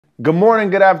Good morning,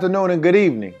 good afternoon, and good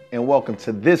evening, and welcome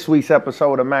to this week's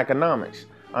episode of Maconomics.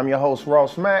 I'm your host,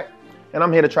 Ross Mack, and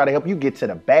I'm here to try to help you get to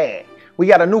the bag. We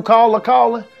got a new caller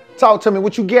calling. Talk to me,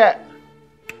 what you got?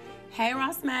 Hey,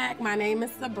 Ross Mack, my name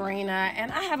is Sabrina,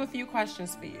 and I have a few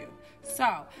questions for you. So,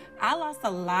 I lost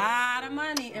a lot of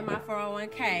money in my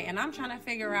 401k, and I'm trying to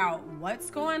figure out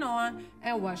what's going on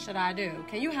and what should I do.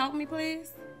 Can you help me,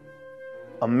 please?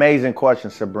 Amazing question,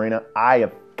 Sabrina. I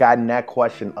have gotten that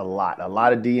question a lot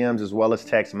of DMs as well as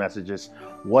text messages.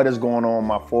 What is going on in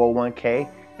my 401k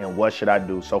and what should I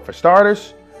do? So for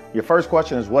starters, your first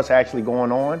question is what's actually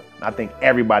going on. I think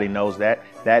everybody knows that.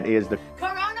 That is the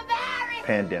coronavirus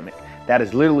pandemic. That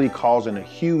is literally causing a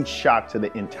huge shock to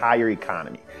the entire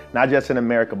economy, not just in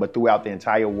America, but throughout the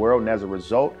entire world. And as a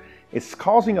result, it's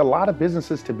causing a lot of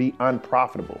businesses to be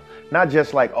unprofitable. Not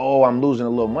just like, oh, I'm losing a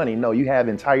little money. No, you have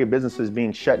entire businesses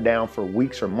being shut down for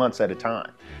weeks or months at a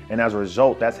time. And as a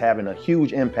result, that's having a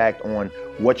huge impact on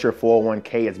what your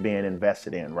 401k is being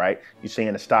invested in, right? You're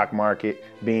seeing the stock market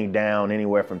being down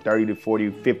anywhere from 30 to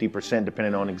 40, 50%,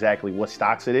 depending on exactly what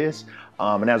stocks it is.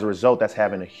 And as a result, that's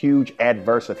having a huge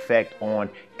adverse effect on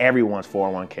everyone's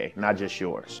 401k, not just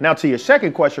yours. Now to your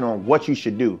second question on what you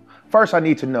should do. First, I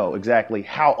need to know exactly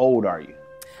how old are you?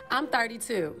 I'm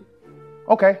 32.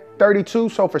 Okay, 32.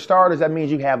 So for starters, that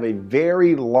means you have a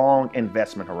very long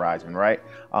investment horizon, right?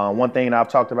 One thing that I've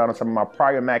talked about in some of my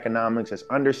prior Maconomics is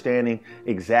understanding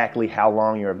exactly how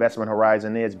long your investment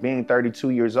horizon is. Being 32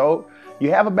 years old,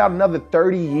 you have about another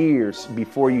 30 years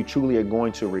before you truly are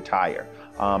going to retire.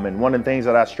 And one of the things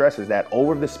that I stress is that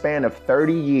over the span of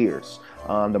 30 years,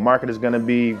 the market is going to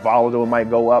be volatile. It might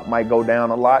go up, might go down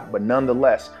a lot, but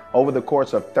nonetheless, over the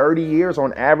course of 30 years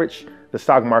on average, the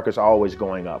stock market's always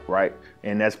going up, right?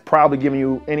 And that's probably giving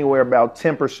you anywhere about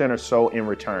 10% or so in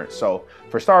return. So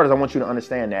for starters, I want you to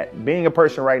understand that being a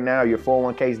person right now, your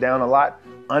 401k is down a lot.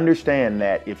 Understand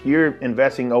that if you're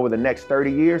investing over the next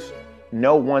 30 years,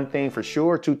 know one thing for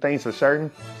sure, two things for certain,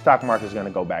 stock market is going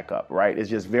to go back up, right? It's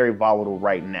just very volatile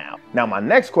right now. Now, my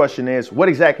next question is, what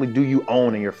exactly do you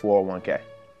own in your 401k?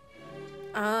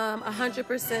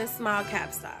 100% small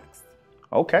cap stocks.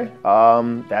 Okay,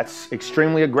 that's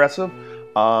extremely aggressive.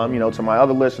 To my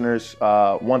other listeners,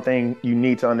 one thing you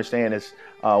need to understand is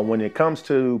when it comes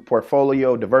to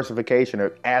portfolio diversification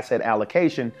or asset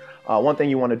allocation, one thing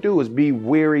you want to do is be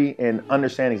wary and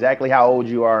understand exactly how old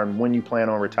you are and when you plan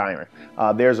on retiring.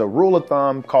 There's a rule of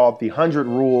thumb called the 100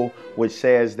 rule, which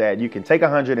says that you can take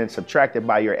 100 and subtract it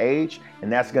by your age, and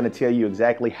that's going to tell you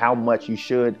exactly how much you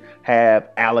should have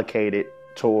allocated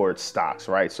towards stocks,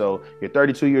 right? So you're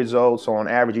 32 years old, so on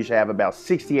average you should have about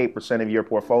 68% of your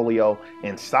portfolio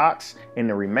in stocks, and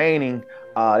the remaining,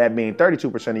 that being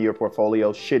 32% of your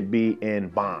portfolio, should be in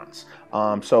bonds.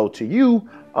 So to you,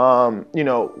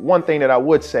 one thing that I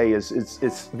would say is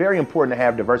it's very important to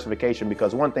have diversification,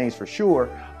 because one thing's for sure,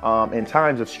 in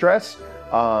times of stress,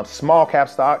 small cap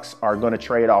stocks are going to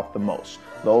trade off the most.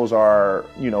 Those are,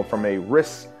 from a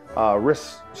risk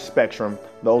spectrum,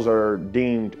 those are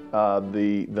deemed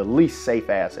the least safe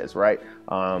assets, right?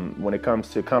 When it comes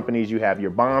to companies, you have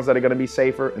your bonds that are going to be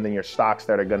safer, and then your stocks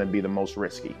that are going to be the most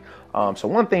risky. So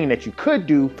one thing that you could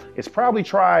do is probably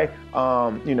try,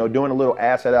 doing a little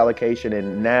asset allocation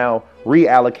and now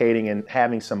reallocating and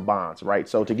having some bonds, right?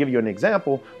 So to give you an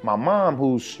example, my mom,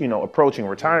 who's, approaching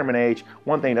retirement age,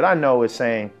 one thing that I know is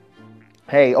saying,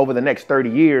 hey, over the next 30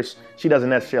 years, she doesn't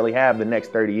necessarily have the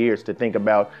next 30 years to think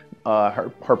about her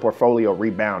portfolio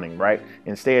rebounding, right?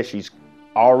 Instead, she's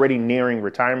already nearing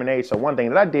retirement age. So one thing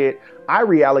that I did, I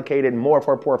reallocated more of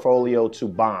her portfolio to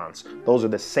bonds. Those are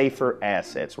the safer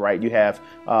assets, right? You have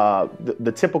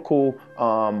the typical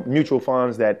mutual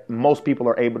funds that most people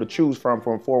are able to choose from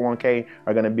 401k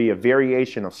are going to be a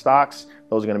variation of stocks.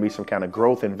 Those are going to be some kind of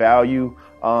growth and value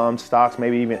stocks,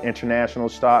 maybe even international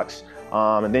stocks.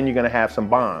 And then you're going to have some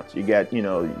bonds. You got,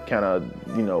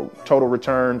 total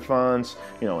return funds,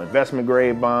 investment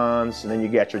grade bonds, and then you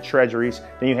got your treasuries.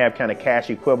 Then you have kind of cash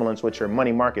equivalents, which are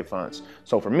money market funds.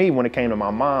 So for me, when it came to my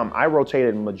mom, I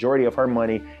rotated the majority of her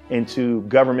money into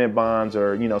government bonds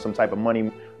or, some type of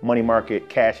money market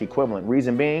cash equivalent.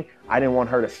 Reason being, I didn't want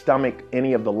her to stomach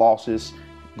any of the losses.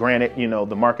 Granted,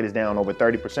 the market is down over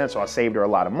 30%, so I saved her a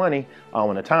lot of money.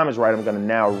 When the time is right, I'm going to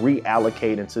now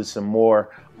reallocate into some more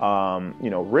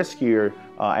riskier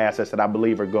assets that I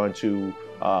believe are going to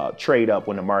trade up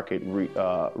when the market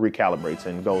recalibrates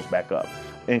and goes back up.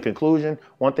 In conclusion,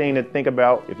 one thing to think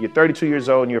about, if you're 32 years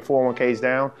old and your 401k is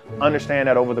down, understand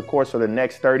that over the course of the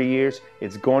next 30 years,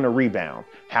 it's going to rebound.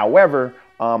 However,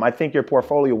 I think your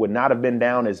portfolio would not have been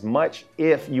down as much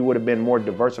if you would have been more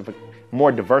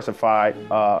diversified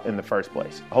in the first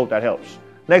place. I hope that helps.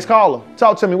 Next caller,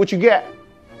 talk to me. What you got?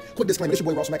 Quick disclaimer, this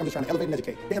your boy Ross Mack. I'm just trying to elevate and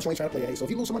educate. Damn sure ain't trying to play A. So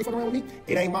if you lose somebody fucking around with me,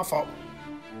 it ain't my fault.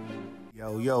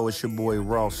 Yo, it's your boy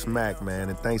Ross Smack, man,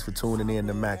 and thanks for tuning in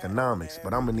to Maconomics.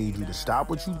 But I'm gonna need you to stop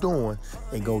what you're doing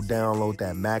and go download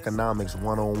that Maconomics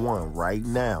 101 right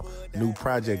now. New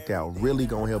project out, really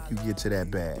gonna help you get to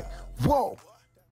that bag. Whoa!